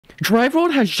Drive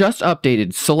World has just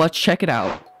updated, so let's check it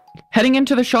out. Heading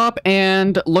into the shop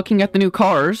and looking at the new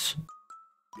cars.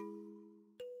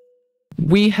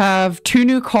 We have 2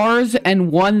 new cars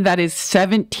and one that is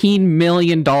 $17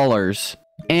 million.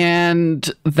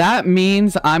 And that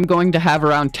means I'm going to have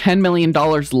around $10 million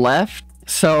left.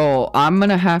 So I'm going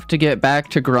to have to get back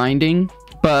to grinding.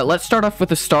 But let's start off with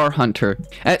the Star Hunter.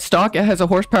 At stock, it has a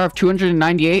horsepower of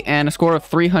 298 and a score of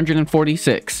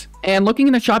 346. And looking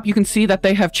in the shop, you can see that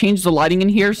they have changed the lighting in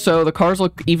here, so the cars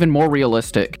look even more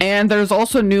realistic. And there's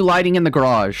also new lighting in the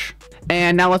garage.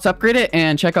 And now let's upgrade it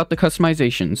and check out the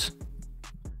customizations.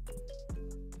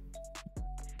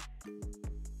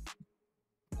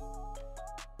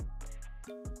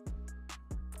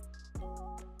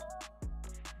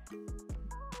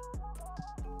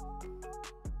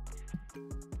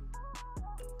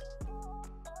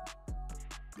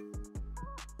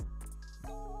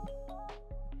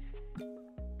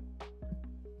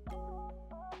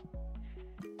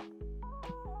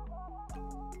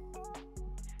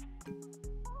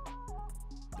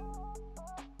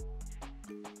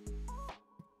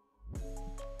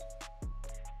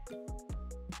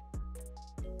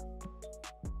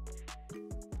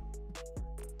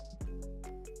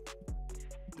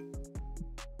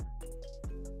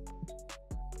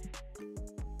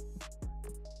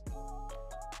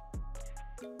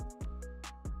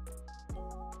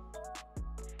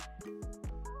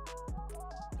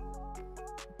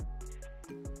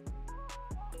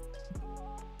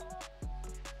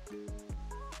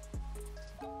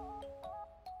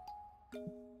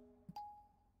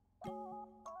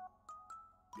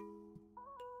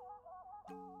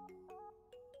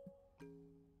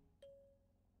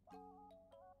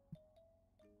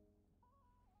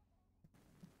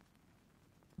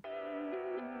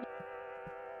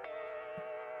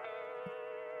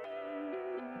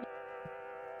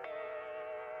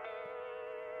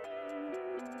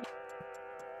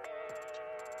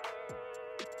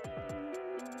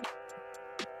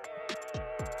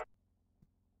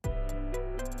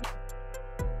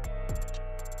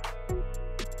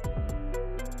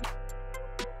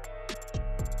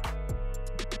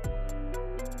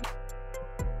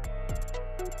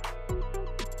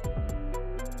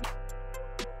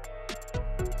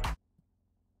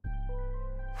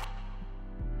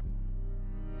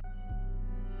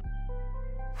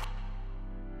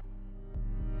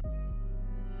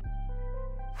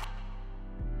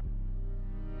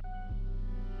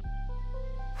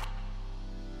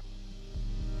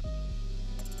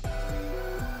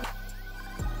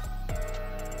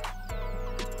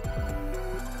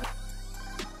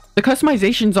 The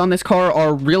customizations on this car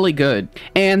are really good,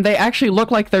 and they actually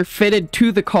look like they're fitted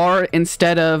to the car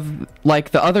instead of like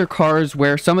the other cars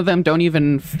where some of them don't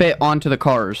even fit onto the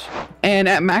cars. And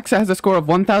at max, it has a score of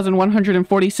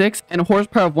 1,146 and a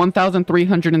horsepower of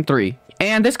 1,303.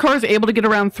 And this car is able to get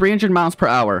around 300 miles per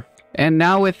hour. And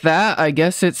now with that, I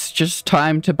guess it's just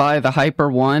time to buy the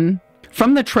Hyper One.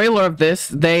 From the trailer of this,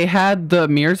 they had the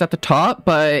mirrors at the top,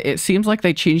 but it seems like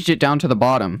they changed it down to the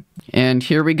bottom. And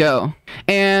here we go.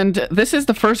 And this is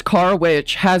the first car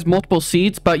which has multiple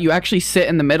seats, but you actually sit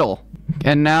in the middle.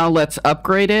 And now let's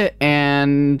upgrade it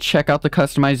and check out the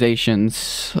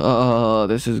customizations. Oh,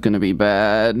 this is gonna be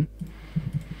bad.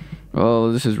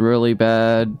 Oh, this is really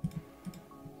bad.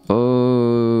 Oh,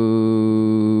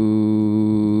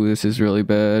 this is really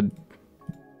bad.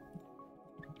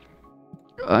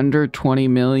 Under 20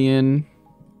 million.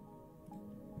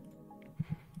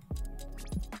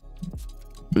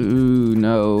 Ooh,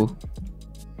 no.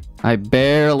 I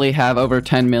barely have over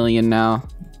 10 million now.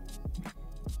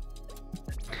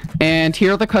 And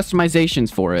here are the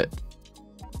customizations for it.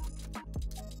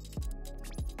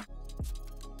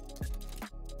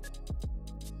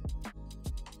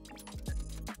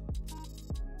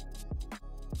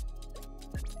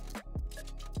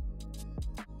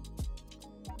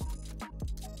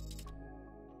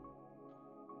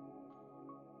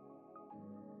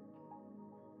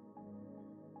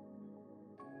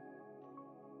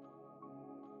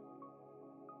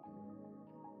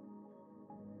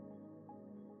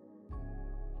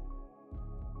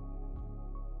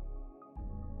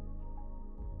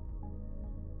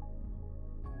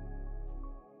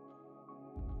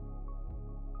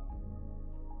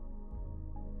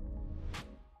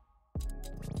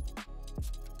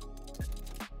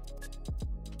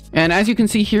 And as you can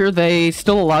see here, they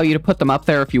still allow you to put them up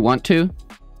there if you want to.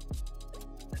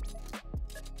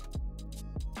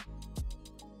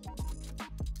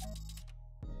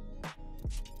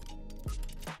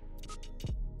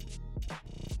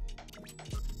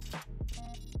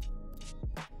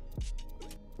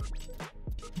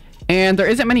 And there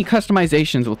isn't many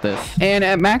customizations with this. And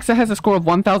at max, it has a score of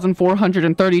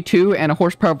 1,432 and a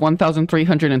horsepower of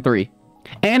 1,303.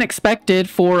 And expected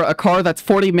for a car that's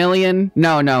 40 million.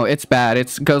 No, it's bad.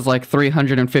 It goes like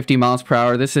 350 miles per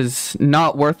hour. This is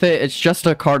not worth it. It's just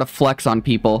a car to flex on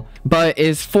people. But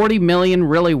is 40 million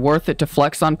really worth it to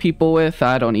flex on people with?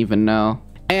 I don't even know.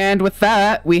 And with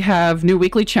that, we have new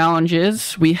weekly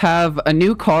challenges. We have a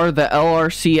new car, the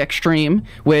LRC Extreme,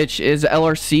 which is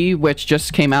LRC, which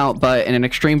just came out, but in an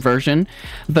extreme version.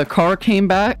 The car came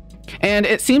back, and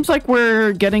it seems like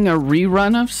we're getting a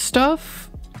rerun of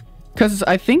stuff. Because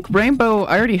I think Rainbow,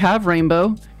 I already have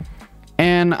Rainbow,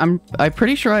 and I'm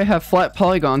pretty sure I have flat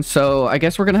polygons, so I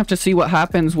guess we're gonna have to see what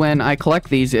happens when I collect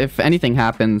these, if anything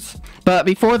happens. But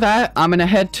before that, I'm gonna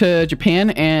head to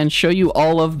Japan and show you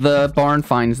all of the barn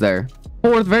finds there.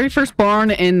 For the very first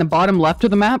barn in the bottom left of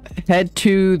the map, head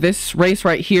to this race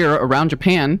right here around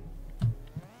Japan,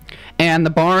 and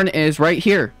the barn is right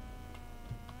here.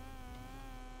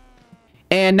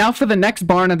 And now for the next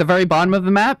barn at the very bottom of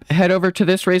the map, head over to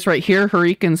this race right here,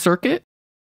 Hurricane Circuit.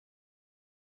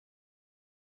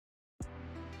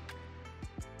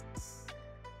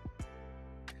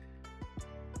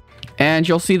 And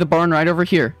you'll see the barn right over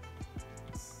here.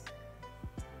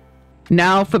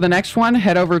 Now for the next one,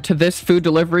 head over to this food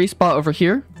delivery spot over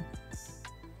here.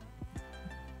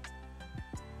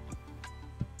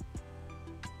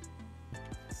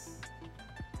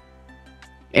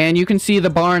 And you can see the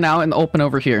barn out in the open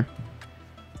over here.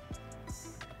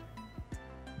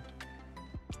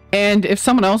 And if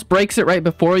someone else breaks it right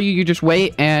before you, you just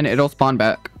wait and it'll spawn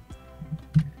back.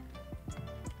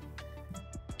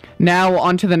 Now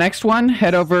on to the next one.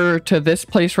 Head over to this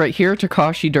place right here,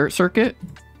 Takashi Dirt Circuit.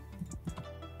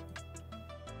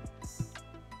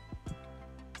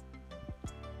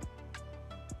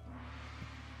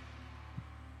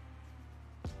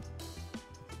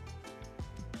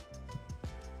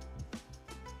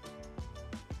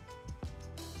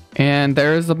 And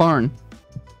there's the barn.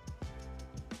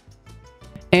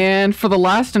 And for the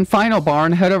last and final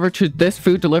barn, head over to this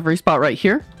food delivery spot right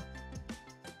here.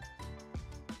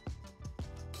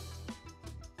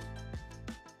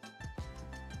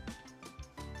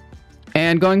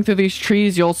 And going through these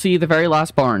trees, you'll see the very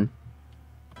last barn.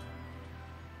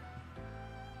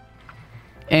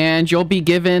 And you'll be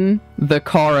given the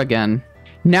car again.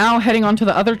 Now heading on to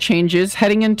the other changes,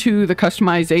 heading into the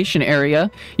customization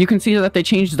area, you can see that they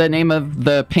changed the name of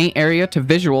the paint area to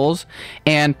visuals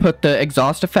and put the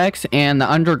exhaust effects and the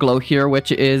underglow here,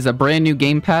 which is a brand new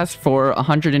game pass for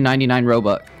 199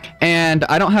 Robux. And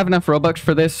I don't have enough Robux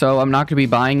for this, so I'm not going to be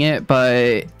buying it,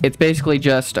 but it's basically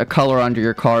just a color under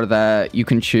your car that you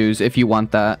can choose if you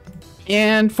want that.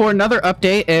 And for another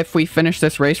update, if we finish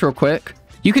this race real quick,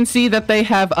 you can see that they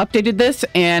have updated this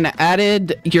and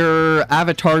added your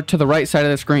avatar to the right side of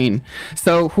the screen.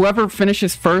 So whoever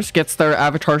finishes first gets their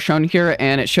avatar shown here,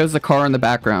 and it shows the car in the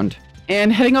background.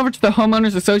 And heading over to the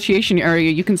Homeowners Association area,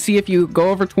 you can see if you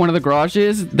go over to one of the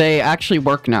garages, they actually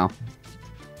work now.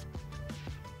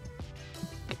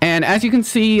 And as you can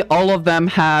see, all of them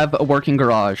have a working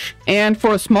garage. And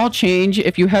for a small change,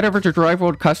 if you head over to Drive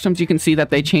World Customs, you can see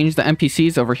that they changed the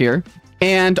NPCs over here.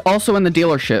 And also in the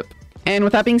dealership. And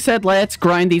with that being said, let's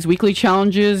grind these weekly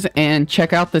challenges and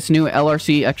check out this new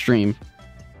LRC Extreme.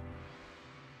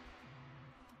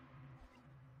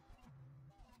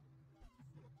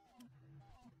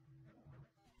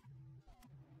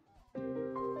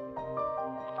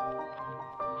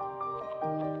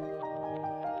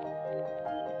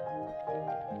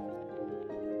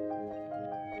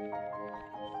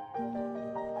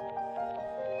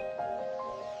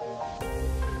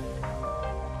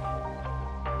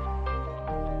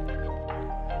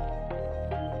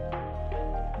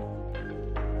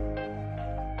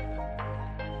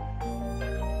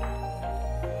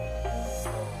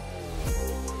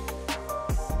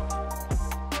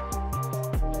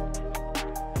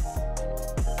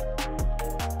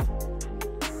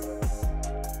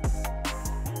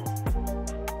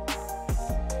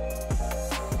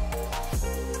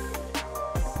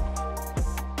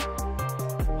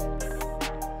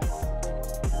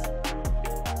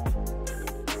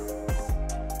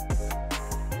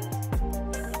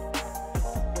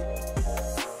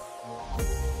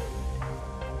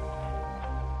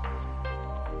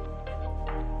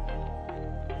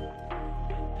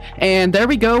 And there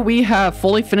we go, we have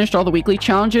fully finished all the weekly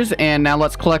challenges, and now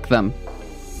let's collect them.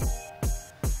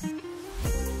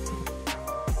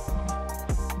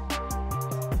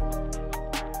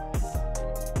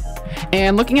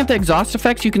 And looking at the exhaust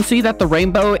effects, you can see that the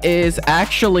rainbow is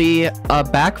actually a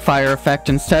backfire effect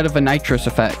instead of a nitrous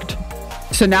effect.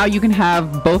 So now you can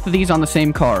have both of these on the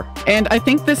same car. And I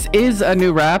think this is a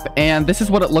new wrap, and this is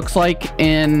what it looks like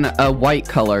in a white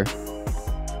color.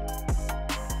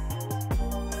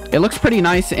 It looks pretty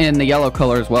nice in the yellow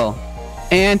color as well.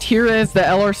 And here is the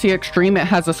LRC Extreme. It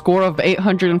has a score of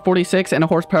 846 and a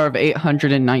horsepower of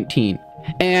 819.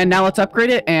 And now let's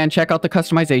upgrade it and check out the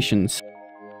customizations.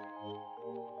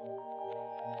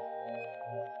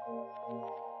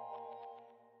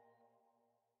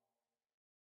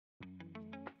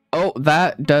 Oh,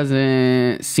 that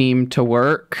doesn't seem to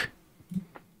work.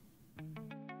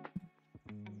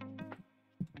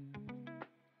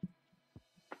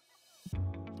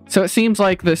 So it seems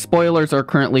like the spoilers are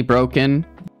currently broken.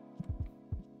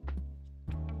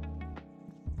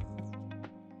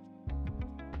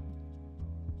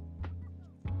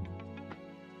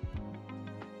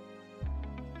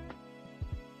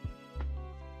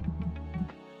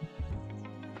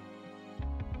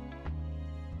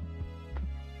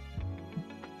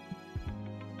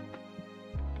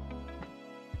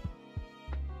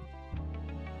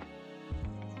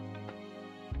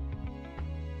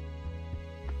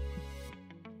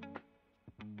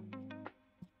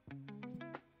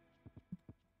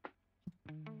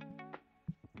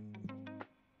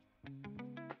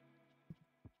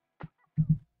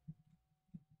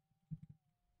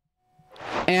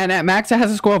 And at max, it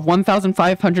has a score of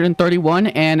 1,531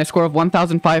 and a score of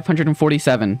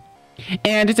 1,547.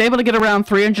 And it's able to get around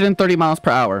 330 miles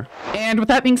per hour. And with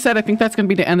that being said, I think that's going to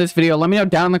be the end of this video. Let me know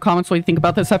down in the comments what you think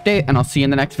about this update, and I'll see you in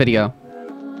the next video.